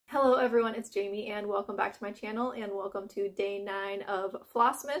everyone, it's Jamie and welcome back to my channel and welcome to day 9 of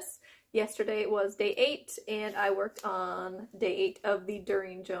Flossmas. Yesterday was day 8 and I worked on day 8 of the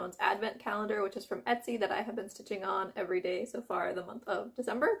Doreen Jones Advent Calendar, which is from Etsy, that I have been stitching on every day so far the month of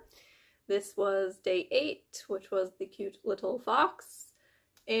December. This was day 8, which was the cute little fox.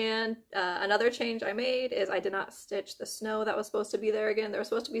 And another change I made is I did not stitch the snow that was supposed to be there again. There was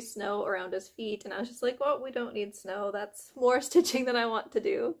supposed to be snow around his feet, and I was just like, well, we don't need snow. That's more stitching than I want to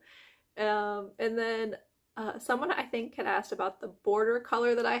do. And then someone I think had asked about the border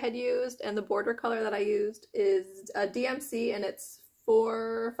color that I had used, and the border color that I used is a DMC, and it's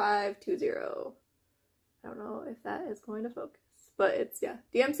 4520. I don't know if that is going to focus, but it's, yeah,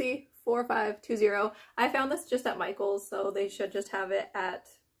 DMC 4520. I found this just at Michael's, so they should just have it at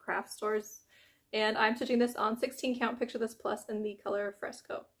craft stores. And I'm stitching this on 16 count Picture This Plus in the color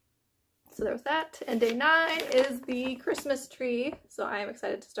Fresco. So there was that. And day 9 is the Christmas tree. So I am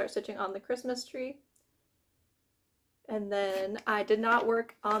excited to start stitching on the Christmas tree. And then I did not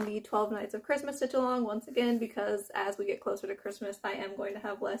work on the 12 Nights of Christmas stitch along once again, because as we get closer to Christmas, I am going to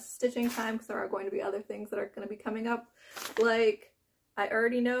have less stitching time because there are going to be other things that are going to be coming up. Like, I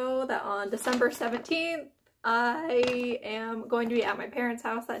already know that on December 17th, I am going to be at my parents'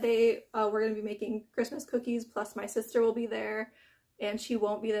 house that day. We're going to be making Christmas cookies, plus my sister will be there, and she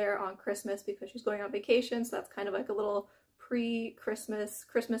won't be there on Christmas because she's going on vacation, so that's kind of like a little pre-Christmas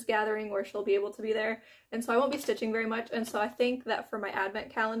gathering where she'll be able to be there. And so I won't be stitching very much, and so I think that for my advent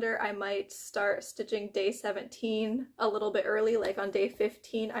calendar I might start stitching day 17 a little bit early. Like on day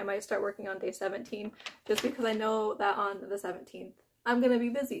 15 I might start working on day 17, just because I know that on the 17th I'm gonna be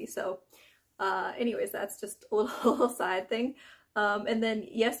busy. So anyways, that's just a little side thing. And then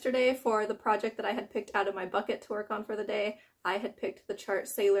yesterday, for the project that I had picked out of my bucket to work on for the day, I had picked the chart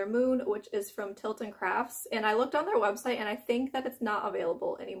Sailor Moon, which is from Tilton Crafts, and I looked on their website and I think that it's not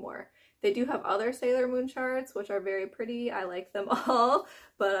available anymore. They do have other Sailor Moon charts, which are very pretty. I like them all,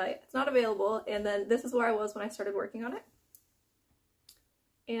 but it's not available. And then this is where I was when I started working on it.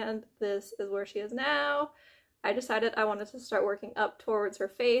 And this is where she is now. I decided I wanted to start working up towards her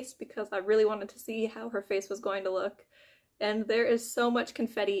face because I really wanted to see how her face was going to look. And there is so much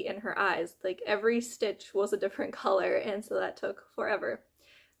confetti in her eyes. Like, every stitch was a different color, and so that took forever.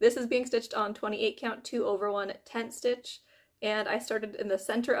 This is being stitched on 28 count 2/1 tent stitch, and I started in the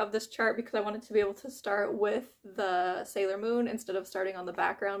center of this chart because I wanted to be able to start with the Sailor Moon instead of starting on the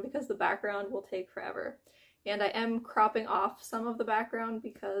background, because the background will take forever. And I am cropping off some of the background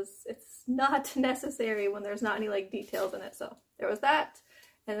because it's not necessary when there's not any like details in it. So there was that.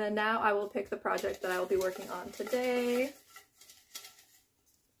 And then now I will pick the project that I will be working on today.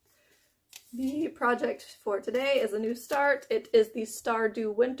 The project for today is a new start. It is the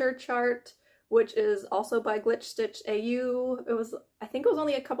Stardew Winter chart, which is also by Glitch Stitch AU. I think it was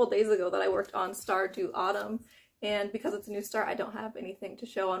only a couple days ago that I worked on Stardew Autumn. And because it's a new start, I don't have anything to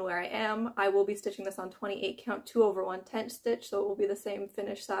show on where I am. I will be stitching this on 28 count 2/1 tent stitch, so it will be the same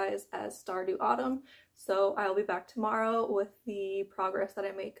finish size as Stardew Autumn. So I'll be back tomorrow with the progress that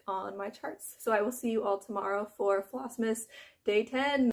I make on my charts. So I will see you all tomorrow for Flossmas Day 10.